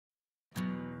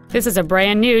This is a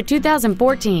brand new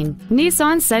 2014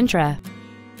 Nissan Sentra.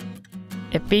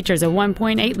 It features a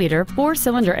 1.8-liter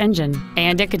four-cylinder engine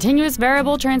and a continuous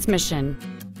variable transmission.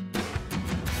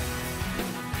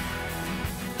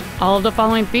 All of the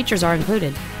following features are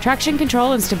included: traction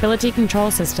control and stability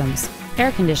control systems,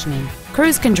 air conditioning,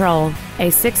 cruise control,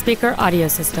 a 6-speaker audio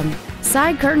system,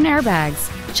 side curtain airbags,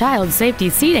 child safety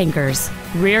seat anchors,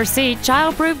 rear seat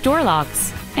child-proof door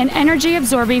locks, an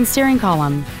energy-absorbing steering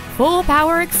column, full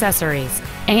power accessories,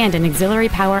 and an auxiliary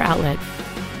power outlet.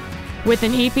 With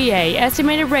an EPA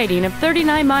estimated rating of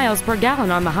 39 miles per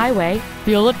gallon on the highway,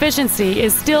 fuel efficiency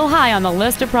is still high on the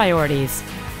list of priorities.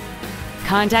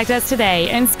 Contact us today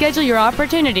and schedule your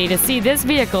opportunity to see this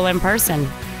vehicle in person.